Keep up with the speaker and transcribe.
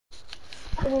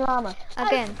me llama.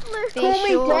 Again, be Call me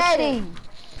sure daddy.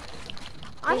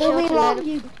 to, be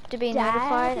sure to be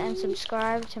notified and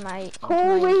subscribe to my.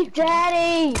 Call me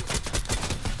daddy.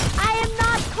 I am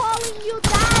not calling you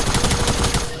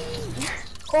daddy.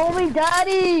 Call me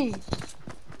daddy.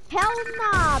 Hell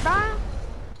nah, bro.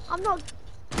 I'm not.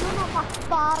 You're not my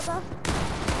father.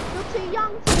 You're too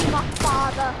young to be my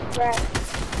father. Right.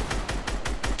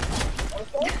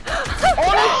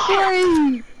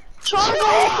 Honestly, trying to go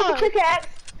with the pickaxe,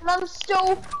 and I'm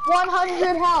still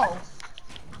 100 health.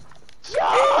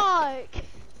 Joke!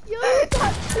 You're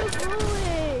such a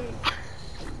bully.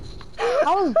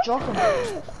 I was joking.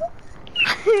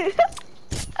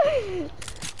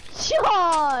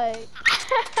 Joke!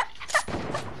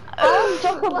 I was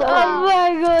joking. Oh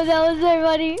my god, that was so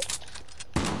funny.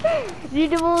 You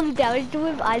did all the damage to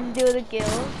him, I didn't do the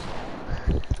kill.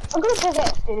 I'm gonna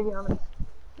pickaxe you, to be honest.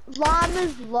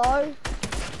 Llama's low.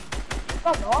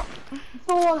 No, I'm not. I'm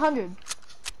still 100.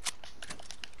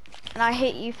 And I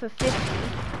hit you for 50.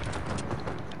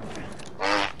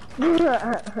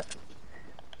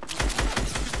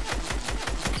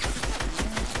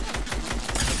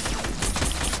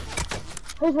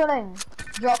 Who's winning?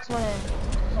 Jock's winning.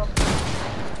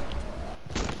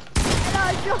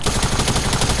 Hello, Jock.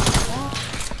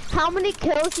 How many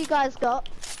kills you guys got?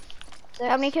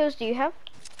 How many kills do you have?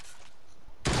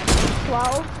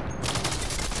 12.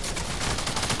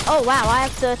 Oh wow, I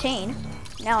have 13.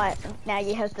 Now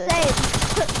you have 13. Same.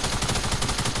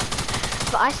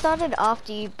 But I started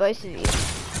after you, both of you.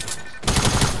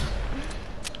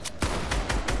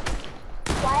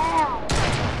 Wow.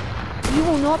 You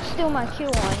will not steal my kill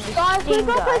on you Guys, we've sting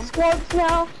got my guy. squads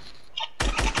now.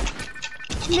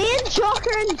 Me and Jock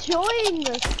are enjoying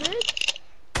this, dude.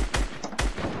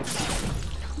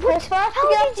 What? First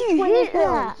How did you hit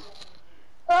that?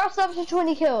 First up to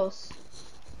 20 kills.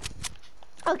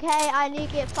 Okay, I need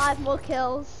to get 5 more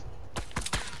kills.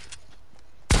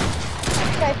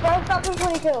 Okay, first up to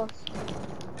 20 kills.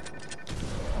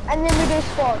 And then we do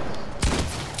squads.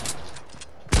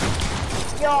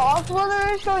 Yo, I was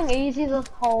literally showing easy this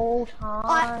whole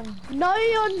time. No,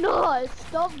 you're not.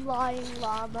 Stop lying,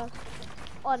 Llama.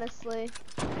 Honestly.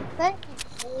 Thank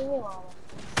you.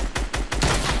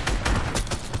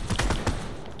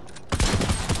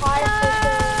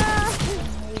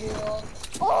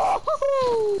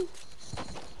 Oh!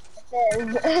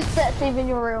 If that's even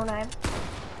your real name.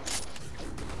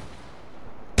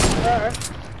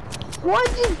 Why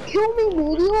did you kill me,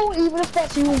 Meteor, even if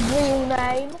that's your real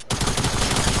name?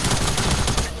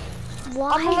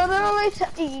 Why I'm literally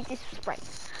do you just spray?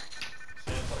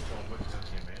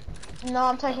 No,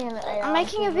 I'm taking an AR. I'm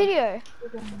making a video.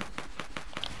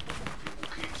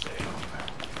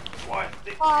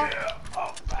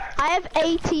 I have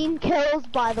 18 kills,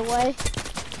 by the way.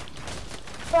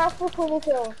 First for 20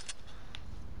 kills.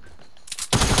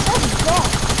 That's not.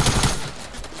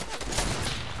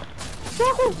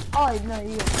 Oh, no,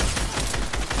 you.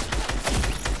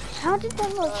 How did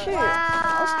that not shoot?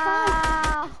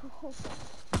 Wow.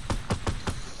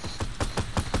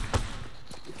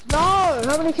 No,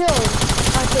 how many kills?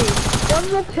 I see.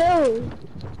 One more kill.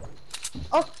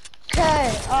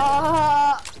 Okay,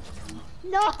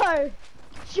 No!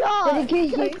 Jock! Did he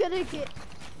get you? I'm gonna get...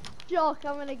 Jock,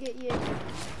 I'm gonna get you.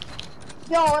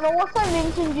 Yo, and I also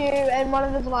mentioned you in one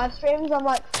of his live streams. I'm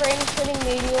like friend fitting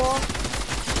Meteor.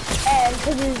 And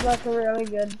because he's like a really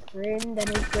good friend and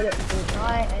he's good at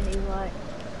Fortnite and he's like...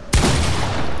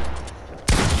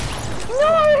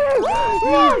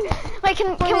 No! Wait,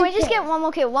 can we just get one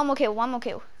more kill? One more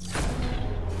kill.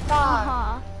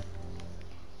 Nah. That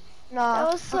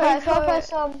Nah. was so okay, so I'll play close.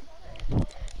 some...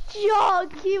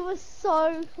 Jock, you were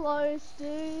so close,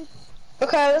 dude.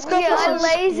 Okay, let's go Yeah, for I some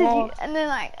lasered you, squad. and then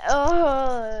like,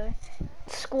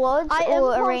 squads I or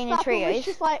impulsed arena up, it was trios?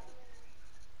 just like...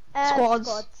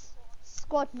 Squads.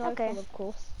 Squad no Okay. kill, of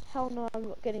course. Hell no, I'm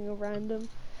not getting a random.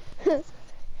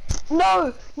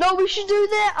 No, we should do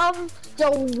that.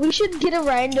 No, we should get a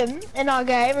random in our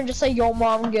game and just say your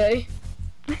mom gay.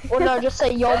 Or no, just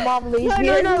say your mom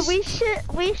lesbian. No, we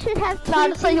should have two Nah,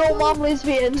 just say your people. mom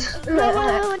lesbian.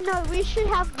 No, we should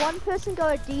have one person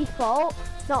go default.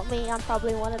 Not me, I'm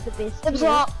probably one of the best. It's here.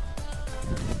 not.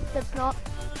 That's not.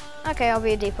 Okay, I'll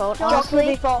be a default. Jock's the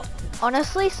default.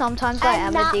 Honestly, sometimes I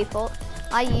am And a default.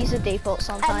 I use a default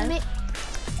sometimes.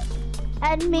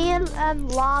 And me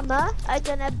and Llama are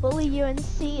gonna bully you and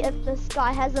see if this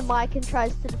guy has a mic and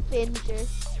tries to defend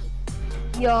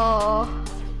you. Yo.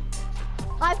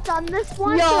 I've done this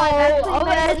one. Yo, so I've I'm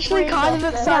made a actually friend kind of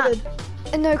off this.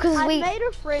 excited. No, because I've we made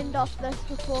a friend off this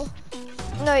before.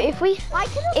 no if we I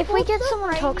can If we afford get some someone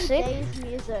Rainy toxic- Days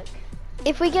music.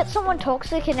 if we get someone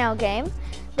toxic in our game,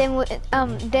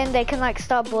 then they can like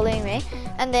start bullying me,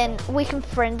 and then we can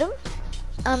friend them.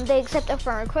 They accept a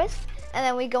friend request, and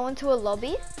then we go into a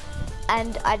lobby,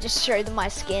 and I just show them my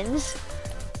skins.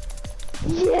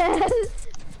 Yes.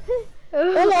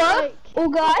 Or guys,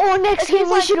 Or next game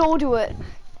we should all do it.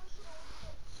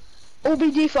 all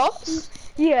be defaults.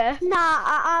 Yeah.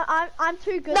 Nah, I'm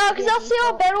too good. No, to be because I'll see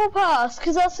our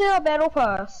default. battle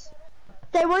pass.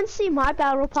 They won't see my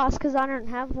battle pass because I don't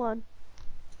have one.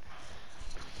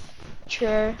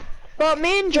 True. But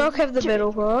me and Jock have the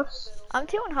battle pass. I'm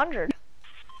T100.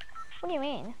 What do you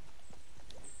mean?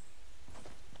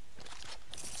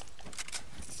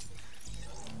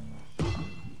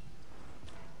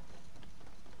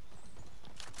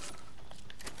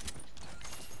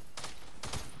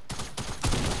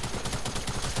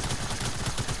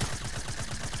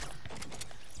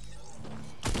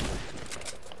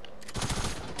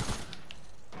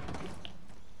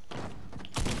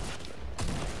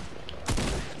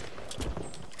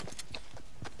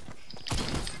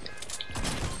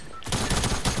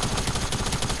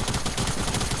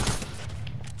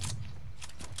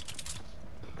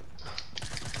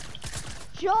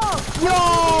 Jock, Yo,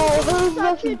 who's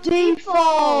such a the default?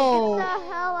 default? Get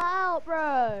the hell out,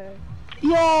 bro.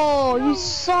 Yo, you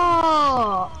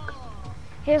suck.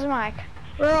 Here's Mike.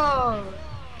 Bro.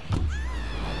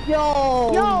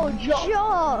 Yo. Yo,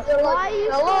 Jock, why are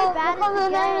you so bad at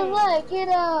the game?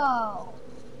 Get out.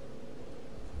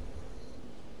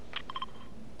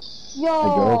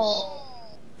 Yo.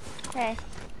 Hey.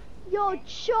 Yo,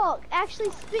 Jock,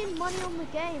 actually spend money on the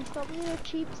game. Stop being a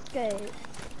cheapskate.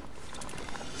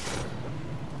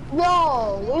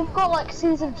 Yo, we've got like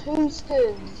season 2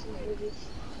 skins.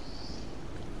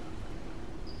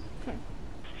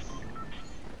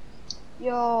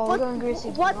 Yo, we're going greasy.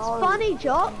 What's funny,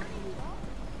 Jock?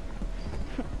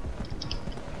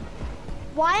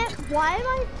 Why am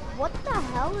I? What the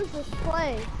hell is this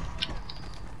place?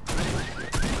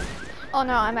 Oh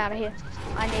no, I'm out of here.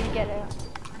 I need to get out.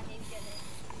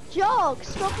 Jock,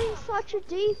 stop being such a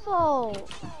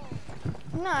default.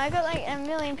 No, I got like a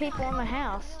million people in my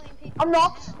house. I'm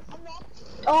not.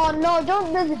 Oh no,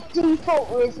 don't do the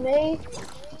default with me.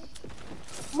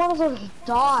 Might as well just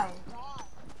die.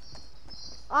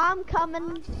 I'm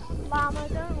coming, Llama,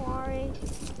 don't worry.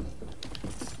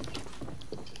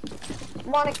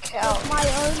 Wanna kill. My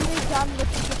only gun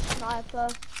with the sniper.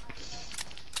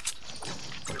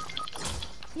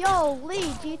 Yo,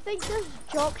 Lee, do you think this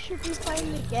Jock should be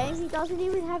playing the game? He doesn't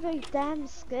even have a damn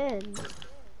skin.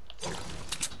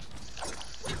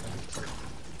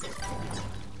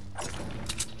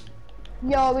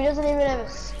 Yo, he doesn't even have a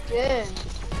skin.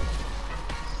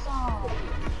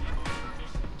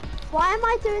 Why am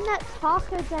I doing that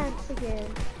taco dance again?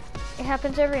 It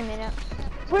happens every minute.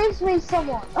 Where's me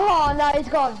someone? Oh no, he's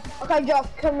gone. Okay,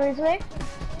 Jock, come with me.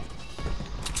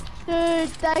 Dude,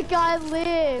 that guy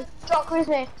lived. Jock, with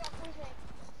me.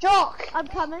 Jock! I'm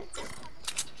coming.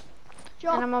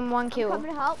 Jock, And I'm on 1 I'm kill.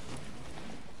 coming to help.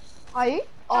 Are you?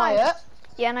 Oh Nice. yeah.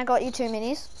 Yeah, and I got you 2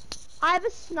 minis. I have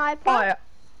a sniper. Oh yeah.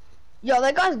 Yo,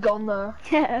 that guy's gone though.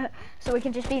 So we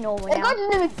can just be normal That guy now.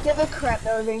 didn't even give a crap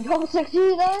that we're being toxic to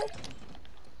you though.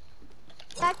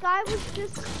 That guy was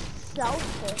just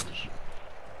selfish.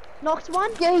 Knocked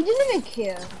one. Yeah, he didn't even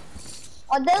care.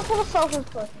 Oh, that's what a selfish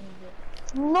person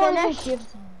is. Not even Finish. give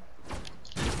to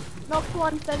Knocked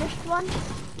one. Finished one.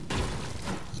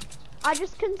 I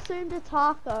just consumed a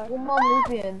taco. Your mom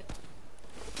lesbian.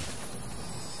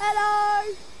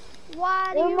 Hello. Why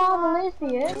do Your you mom hurt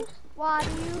lesbian? me? Why do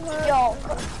you hurt Yo, me?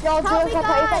 yo, Help do me, you want to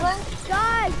tell you guys! something?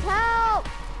 Guys, help!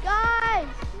 Guys,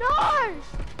 no!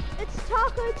 It's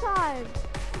taco time.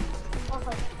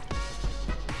 Okay.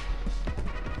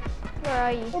 Where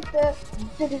are you?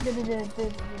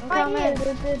 Right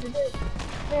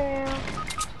here.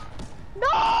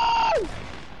 No!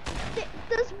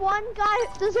 There's one guy,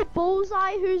 there's a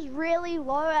bullseye who's really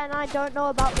low and I don't know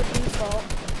about the default.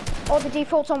 Oh, the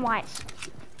default's on whites.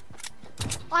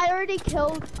 I already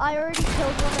killed one of the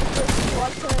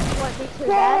squad, so it won't be too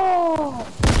bad.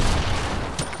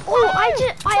 Oh,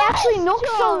 I actually Nice knocked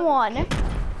job. someone.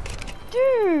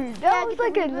 Dude, that Yeah, was get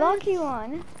like the a boots. lucky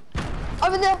one.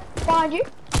 Over there, behind you.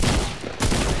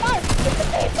 Oh,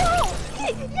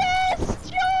 yes,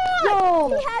 John! Yo.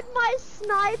 He had my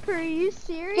sniper, are you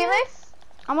serious? Get me?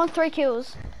 I'm on 3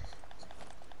 kills.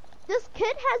 This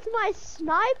kid has my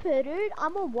sniper, dude.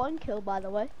 I'm on 1 kill, by the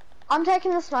way. I'm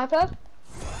taking the sniper.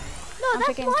 No, I'm that's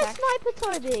taking my attack. sniper,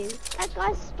 Toby. That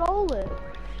guy stole it.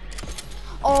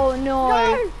 Oh no.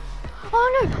 No!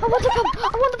 Oh no! I want the pump!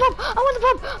 I want the pump! I want the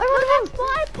pump! I want the pump!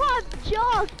 My pump,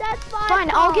 Josh. That's my Fine,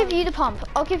 pump. I'll give you the pump.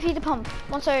 I'll give you the pump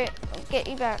once I get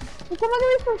you back. Can someone give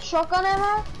me some shotgun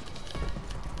ammo?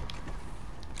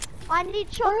 I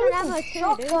need Someone shotgun give me ammo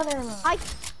some too, dude. shotgun ammo.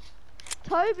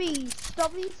 Toby,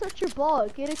 stop being such a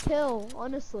bot. Get a kill,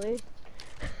 honestly.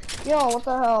 Yo, what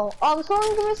the hell?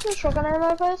 Someone give me some shotgun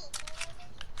ammo, please.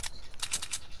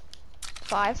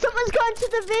 5. Someone's going to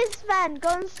the Riz van.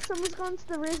 Someone's going to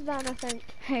the Riz van, I think.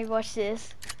 Hey, watch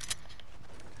this.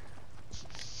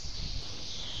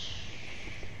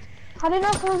 How do you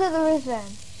know someone's at the Riz van?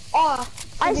 Oh,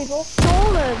 I people.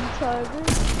 saw them, Toby.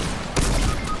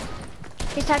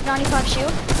 He's tagged 95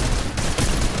 shield.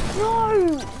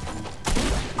 No!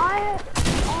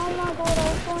 Oh my god,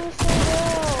 I was going so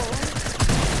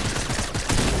well.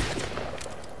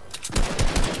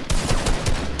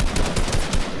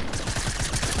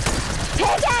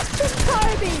 Pickaxe him,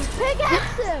 Toby!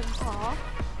 Pickaxe him! Aw.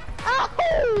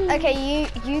 Oh! Okay,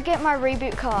 you get my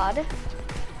reboot card.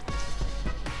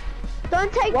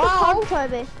 Don't take Wow. the pump,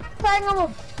 Toby.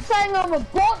 Saying I'm a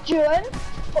bot, June.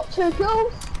 Got 2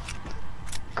 kills.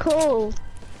 Cool.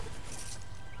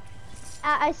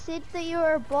 I said that you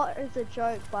were a bot as a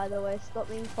joke, by the way. Stop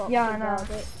being foxy Yeah, I know. about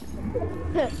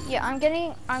it. Yeah, I'm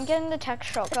getting the tech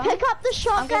shotgun. Pick up the I'm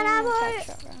shotgun getting ammo! the tech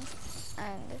shotgun.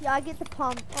 And Yeah, I get the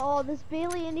pump. Oh, there's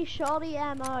barely any shotty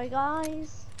ammo,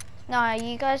 guys. no,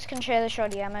 you guys can share the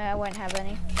shoddy ammo. I won't have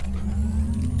any.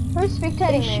 Who's Are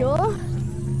spectating you me?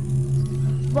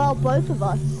 sure? Well, both of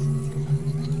us.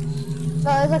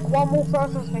 No, there's like one more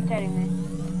person spectating me.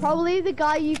 Probably the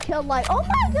guy you killed, like, oh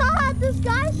my god, this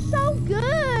guy's so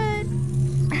good!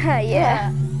 Yeah.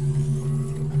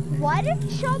 Why did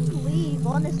Chum leave,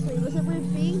 honestly? Was it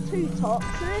with being too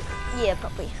toxic? Yeah,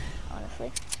 probably.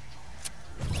 Honestly.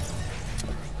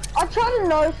 I tried to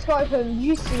no scope him. Did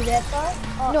you see that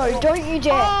though? No, don't you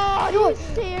dare. Oh, No. you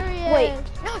serious? Wait.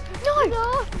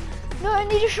 No. No, I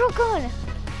need a shotgun.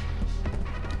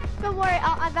 Don't worry,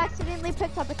 I've accidentally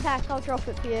picked up a tack. I'll drop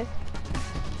it for you.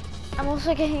 I'm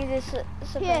also getting this Here.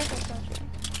 suppressor.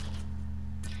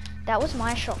 That was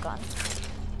my shotgun.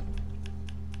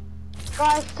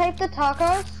 Guys, take the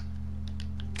tacos.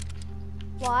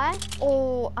 Why?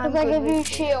 Oh, I'm Because they good give you with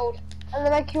shield. And they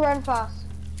make you run fast.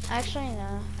 Actually,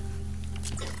 no.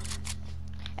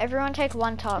 Everyone take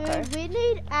 1 taco. Dude, we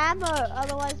need ammo,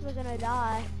 otherwise we're gonna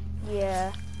die.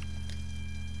 Yeah.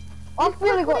 I've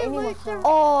really got quickly any loot the- myself.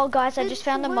 Oh, guys, I Did just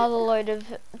found a someone- mother load of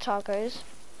tacos.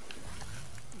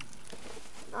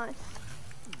 Nice.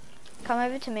 Come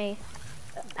over to me.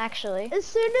 Actually. As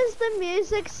soon as the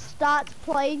music starts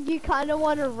playing, you kind of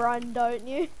want to run, don't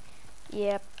you?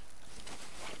 Yep.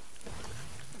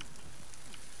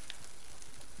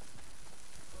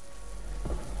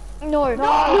 No. No.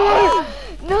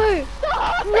 No.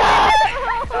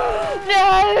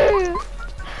 No.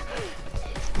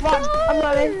 Run, I'm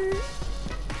running.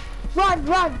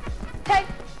 Run. Take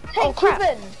Oh, crap.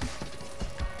 Kevin.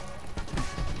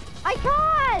 I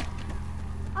can't!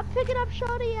 I'm picking up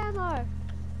shotty ammo.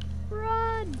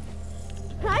 Run!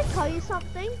 Can I tell you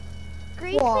something?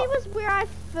 Greasy What? was where I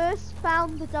first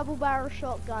found the double barrel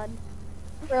shotgun.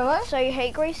 Really? So you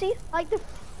hate Gracie? Like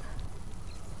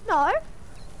No.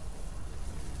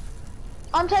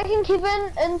 I'm taking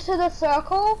Kevin into the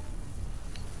circle.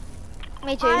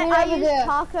 Me too. I over use there.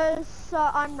 tacos, so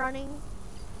I'm running.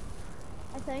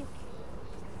 I think.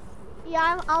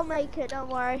 Yeah, I'll make it, don't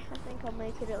worry. I think I'll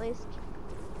make it at least.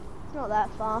 It's not that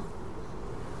far.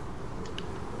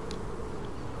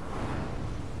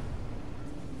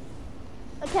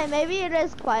 Okay, maybe it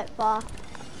is quite far.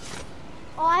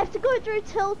 Oh, I have to go through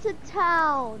Tilted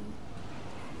Town.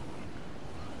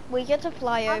 We get to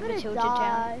fly I'm over gonna Tilted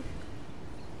die. Town.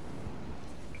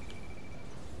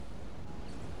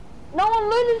 No one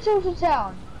looted Tilted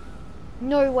Town.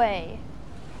 No way.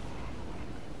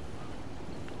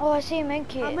 Oh, I see a med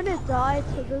kit. I'm gonna die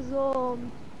to the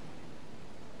zoom.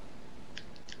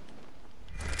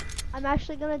 I'm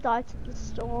actually gonna die to the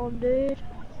storm, dude.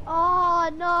 Oh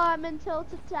no, I'm in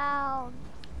Tilted Town.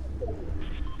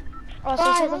 Oh, I see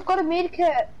Guys, someone. I've got a med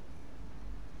kit.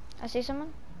 I see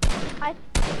someone. I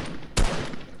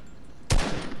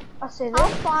see How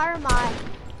this. far am I?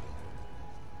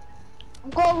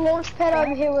 I've got a launch pad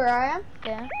over here where I am.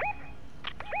 Yeah.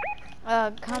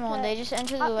 Come on, they just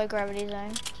entered the low gravity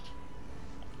zone.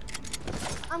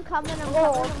 I'm coming, I'm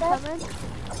Oh, coming, I'm coming.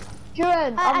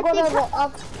 Julian, I I've got think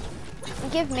a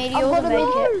Give I've Meteor got the a med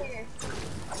med kit. kit.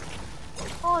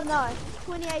 Oh no,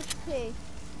 20 HP.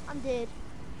 I'm dead.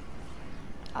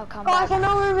 I'll come Guys, back. I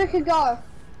know where we could go.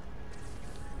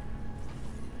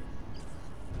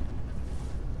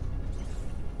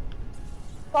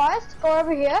 Guys, go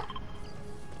over here.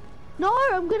 No,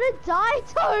 I'm gonna die,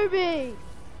 Toby!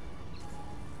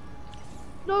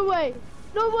 No way!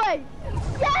 No way!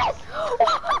 Yes!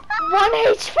 1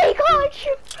 HP clutch!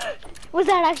 Was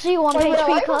that actually 1 Wait,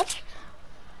 HP wait. clutch?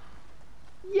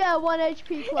 Yeah, 1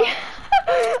 HP clutch.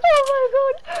 Oh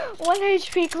my god! 1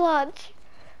 HP clutch.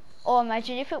 Or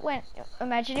imagine if it went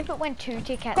 2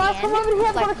 tick at Guys, the come end. over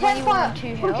here, like put a when you were on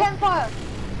campfire. 2 Put a health. campfire.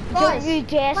 Don't Guys, you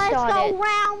dare Let's start go it.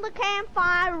 round the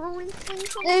campfire and sing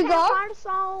some There you go. campfire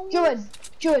songs.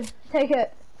 Jude, take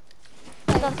it.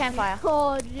 Start the campfire.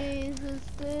 Oh Jesus,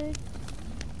 dude.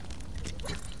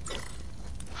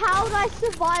 How would I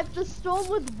survive the storm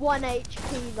with 1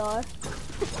 HP though?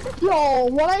 Yo,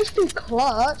 1 HP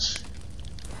clutch.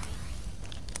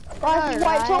 Guys, just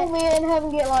wait till me and him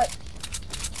get like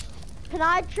Can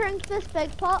I drink this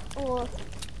big pot or?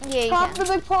 Yeah, you half can.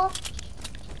 the big pot.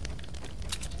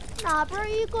 Nah, bro,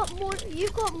 you got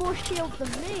more shield than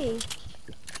me.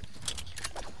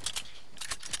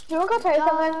 Do you want to go take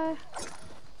something?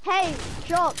 Hey,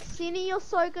 Jock, seeing you're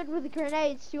so good with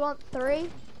grenades, do you want 3?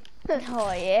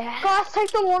 Oh yeah. Guys,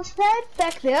 take the launch pad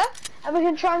back there, and we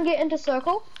can try and get into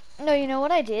circle. No, you know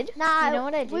what I did? Nah, you know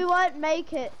what I did? we won't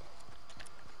make it.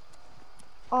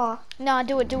 Oh, Nah,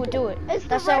 do it. Is the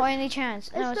That's our rift- only chance.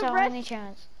 is No, it's the our rift- only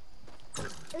chance.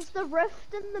 Is the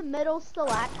rift in the middle still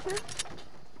active?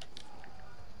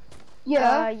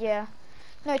 yeah. Yeah.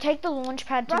 No, take the launch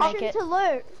pad to Rush make it. into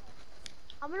loot.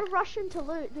 I'm gonna rush into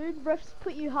loot, dude. Rifts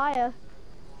put you higher.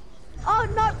 Oh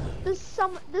no,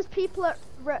 there's people at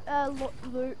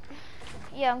loot.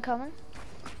 Yeah, I'm coming.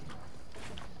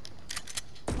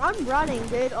 I'm running,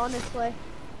 dude, honestly.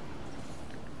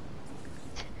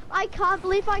 I can't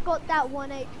believe I got that 1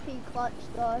 HP clutch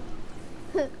though.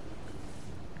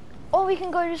 Oh, we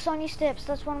can go to Sunny Steps.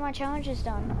 That's one of my challenges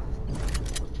done.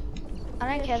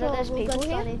 I don't care that there's we'll go people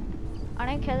here. Sunny. I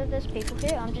don't care that there's people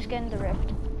here. I'm just getting the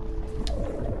rift.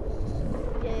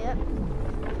 Yeah.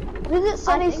 Visit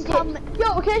Sunny think Steps. I'm-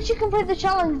 Yo, can't you complete the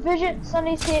challenge? Visit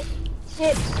Sunny Steps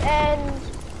and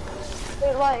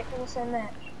loot lake in the same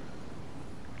match.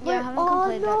 Yeah, I Wait, haven't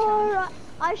completed that challenge.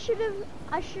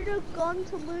 I should have gone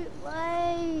to Loot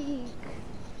Lake.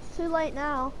 Too late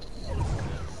now.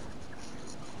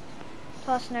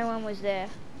 Plus, no one was there.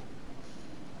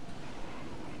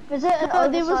 Visit an Oh,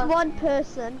 there was oversized- one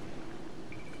person.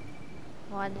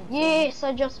 Well, I didn't see Yes,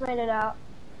 I just made it out.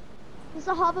 There's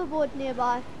a hoverboard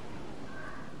nearby. it.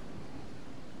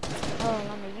 Oh,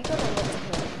 Lummy, you got a lot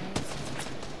of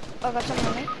kills. I got someone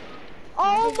on me.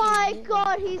 Oh my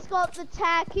god, he's got the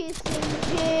tacky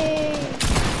SMG.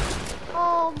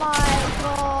 Oh my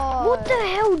god. What the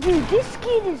hell, dude? This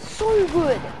skin is so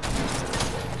good.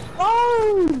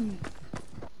 Oh!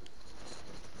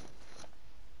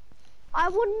 I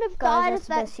wouldn't have Guys, died that's if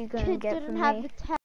the that best you're gonna kid get didn't from have me. the